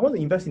 I want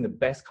to invest in the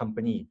best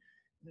company.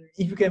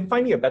 If you can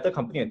find me a better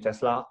company than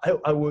Tesla,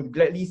 I would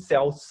gladly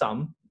sell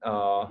some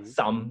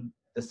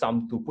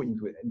to put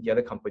into the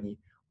other company.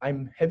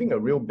 I'm having a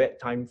real bad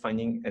time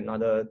finding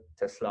another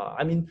Tesla.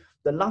 I mean,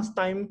 the last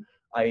time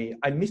I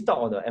missed out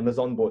on the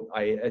Amazon boat.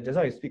 Just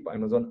now I speak about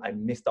Amazon, I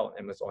missed out on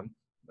Amazon.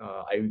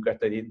 I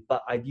regretted it,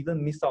 but I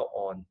didn't miss out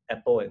on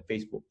Apple and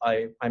Facebook.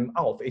 I'm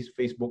out of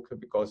Facebook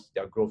because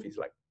their growth is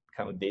like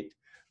kind of dead.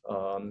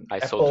 I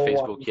sold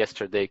Facebook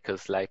yesterday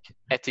because like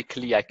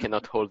ethically I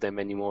cannot hold them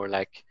anymore.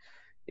 Like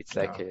it's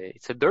like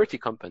it's a dirty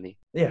company.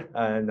 Yeah,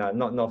 and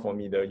not for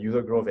me. The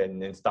user growth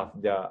and stuff.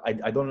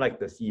 I don't like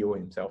the CEO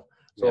himself.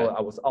 So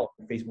I was out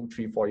of Facebook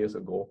 3-4 years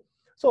ago.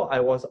 So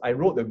I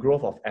wrote the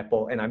growth of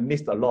Apple and I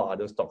missed a lot of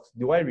other stocks.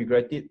 Do I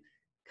regret it?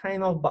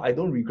 Kind of, but I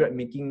don't regret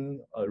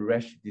making a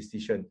rash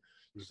decision.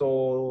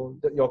 So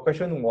your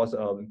question was,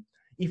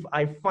 if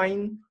I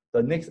find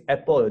the next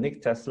Apple, the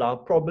next Tesla,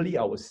 probably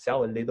I will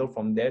sell a little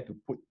from there to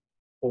put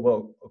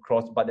over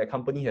across, but the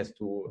company has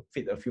to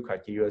fit a few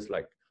criteria,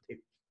 like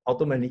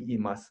ultimately it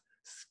must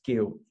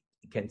scale.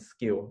 It can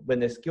scale. When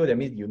they scale, that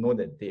means you know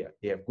that they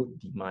have good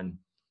demand,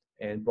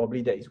 and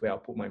probably that is where I'll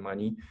put my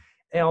money.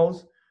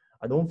 Else,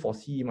 I don't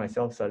foresee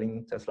myself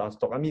selling Tesla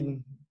stock. I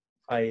mean,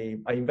 I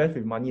invest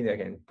with money that I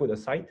can put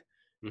aside,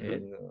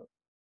 and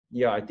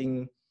yeah, I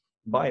think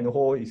buy and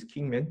hold is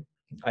king, man.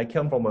 I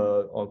come from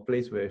a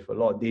place with a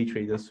lot of day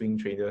traders, swing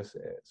traders,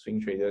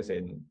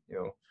 and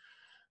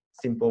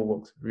simple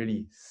works,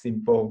 really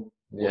simple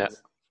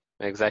works.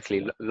 Yeah,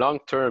 exactly. Long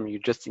term, you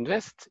just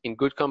invest in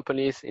good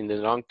companies. In the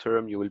long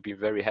term, you will be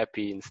very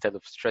happy instead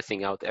of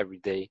stressing out every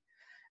day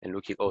and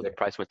looking, oh, the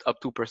price went up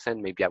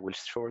 2%, maybe I will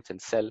short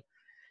and sell.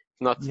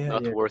 Not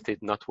worth it,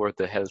 not worth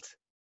the health,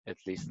 at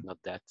least not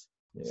that.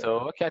 Yeah. So,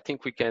 okay, I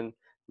think we can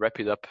wrap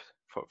it up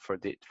for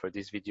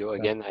this video.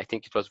 Again, I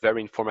think it was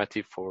very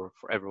informative for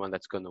everyone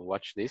that's going to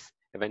watch this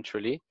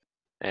eventually.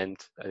 And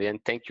again,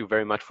 thank you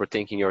very much for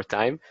taking your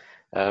time.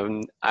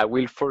 I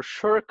will for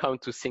sure come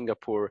to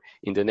Singapore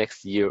in the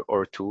next year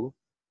or two,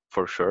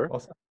 for sure.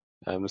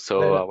 Awesome.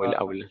 So I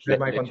will let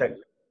my contact.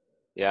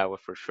 Yeah, well,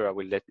 for sure I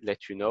will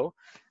let you know.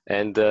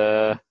 And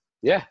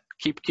yeah,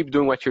 keep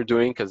doing what you're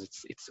doing, because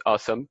it's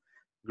awesome.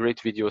 Great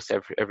videos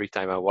every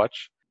time I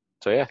watch.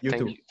 So yeah,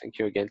 thank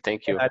you again.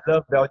 Thank you. I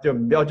love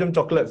Belgium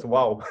chocolates.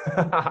 Wow.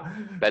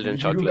 Belgian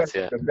chocolates,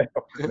 yeah.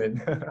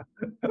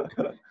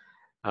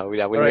 I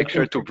will make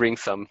sure to bring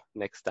some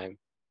next time.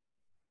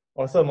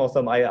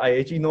 Awesome. I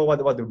actually know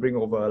what to bring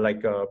over.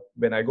 Like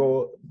when I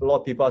go, a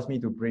lot of people ask me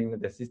to bring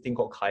this thing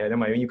called kaya. Then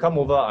when you come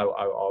over,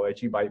 I'll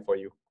actually buy it for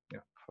you. Yeah,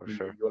 for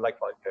sure. You'll like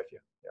what you have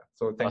here. Yeah.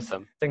 So thanks.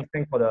 Awesome.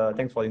 Thanks for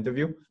the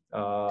interview.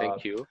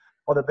 Thank you.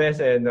 All the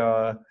best, and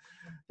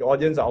the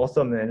audience are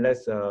awesome. And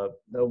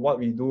what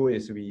we do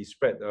is we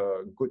spread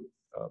good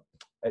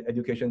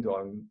education to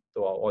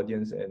our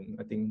audience, and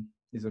I think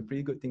it's a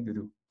pretty good thing to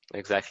do.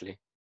 Exactly.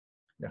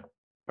 Yeah.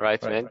 All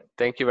right, man. Right.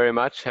 Thank you very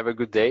much. Have a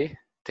good day.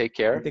 Take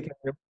care.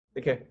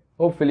 Take care.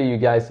 Hopefully you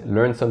guys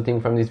learned something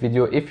from this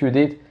video. If you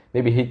did,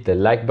 maybe hit the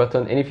like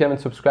button. And if you haven't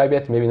subscribed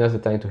yet, maybe now's the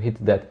time to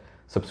hit that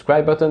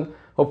subscribe button.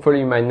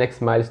 Hopefully in my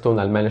next milestone,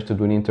 I'll manage to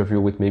do an interview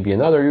with maybe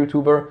another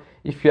YouTuber.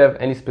 If you have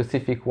any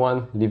specific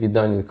one, leave it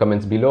down in the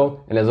comments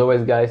below. And as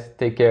always, guys,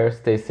 take care,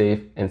 stay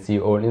safe, and see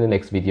you all in the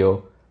next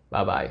video.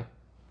 Bye-bye.